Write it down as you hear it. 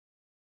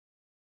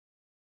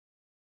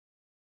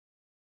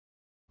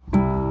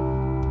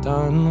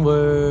done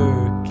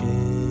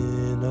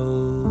working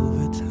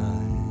overtime.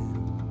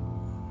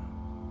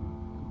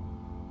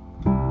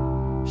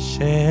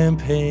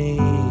 Champagne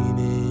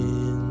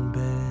in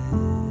bed,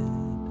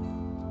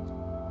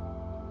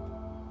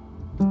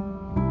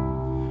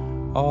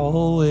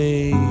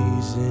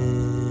 always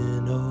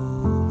in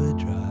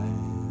overdrive.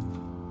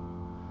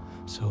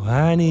 So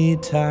I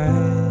need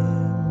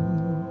time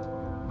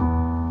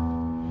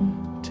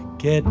to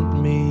get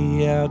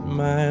me out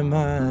my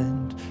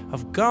mind.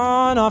 I've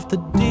gone off the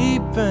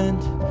deep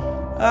end.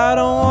 I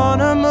don't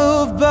wanna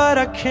move, but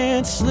I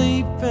can't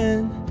sleep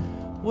in.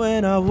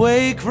 When I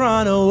wake,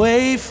 run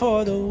away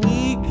for the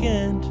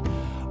weekend.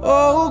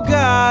 Oh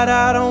God,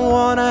 I don't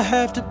wanna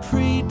have to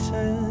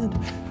pretend.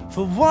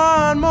 For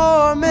one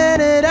more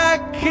minute I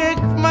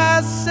kick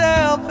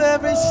myself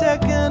every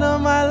second of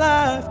my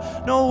life.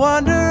 No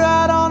wonder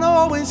I don't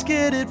always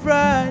get it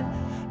right.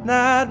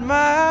 Not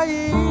my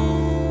year.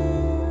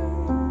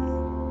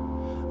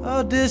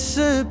 I'll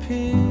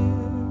disappear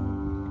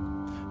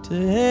to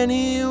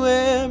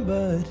anywhere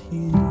but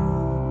here.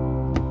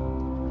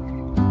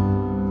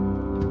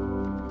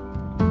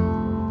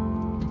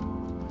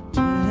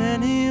 To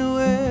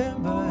anywhere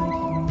but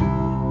here.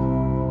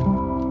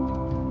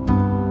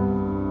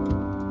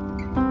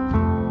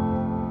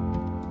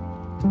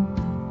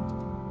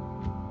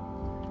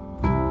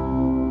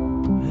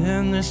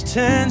 And there's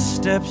 10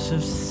 steps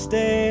of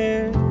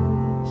stairs,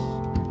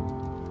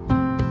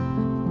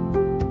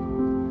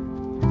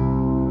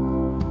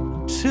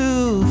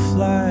 2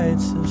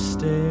 flights of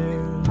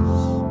stairs.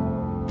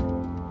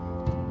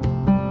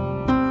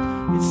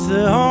 It's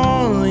the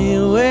only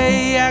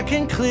way I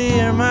can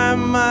clear my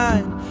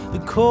mind. The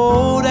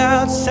cold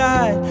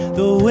outside,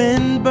 the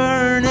wind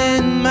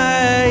burning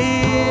my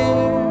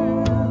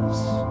ears.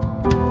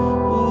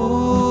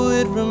 Ooh,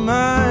 it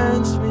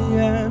reminds me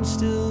I'm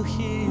still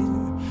here.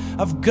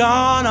 I've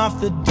gone off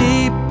the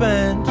deep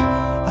end.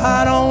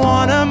 I don't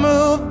wanna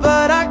move,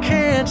 but I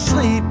can't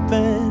sleep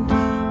in.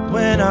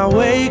 When I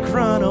wake,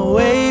 run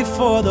away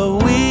for the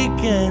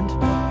weekend.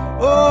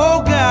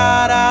 Oh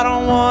God, I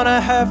don't wanna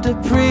have to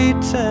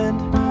pretend.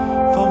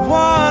 For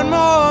one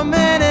more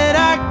minute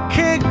I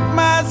kick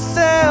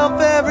myself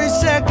every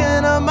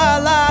second of my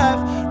life.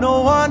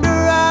 No wonder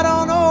I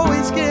don't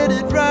always get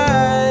it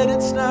right.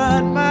 It's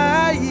not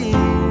my year.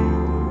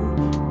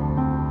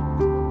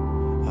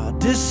 I'll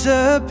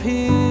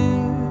disappear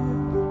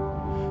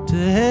to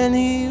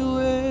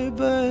anywhere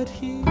but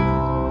here.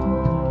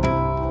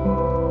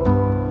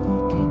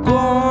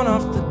 Gone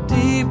off the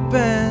deep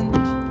end.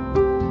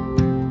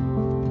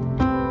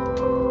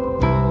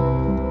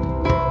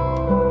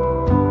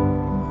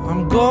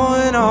 I'm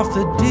going off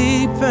the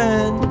deep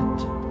end.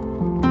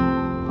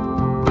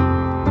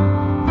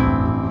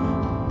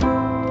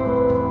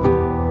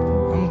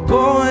 I'm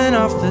going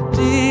off the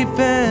deep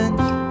end.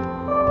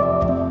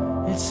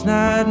 It's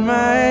not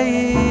my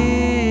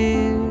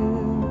year.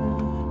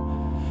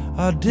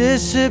 I'll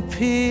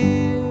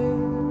disappear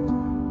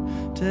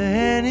to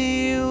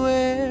any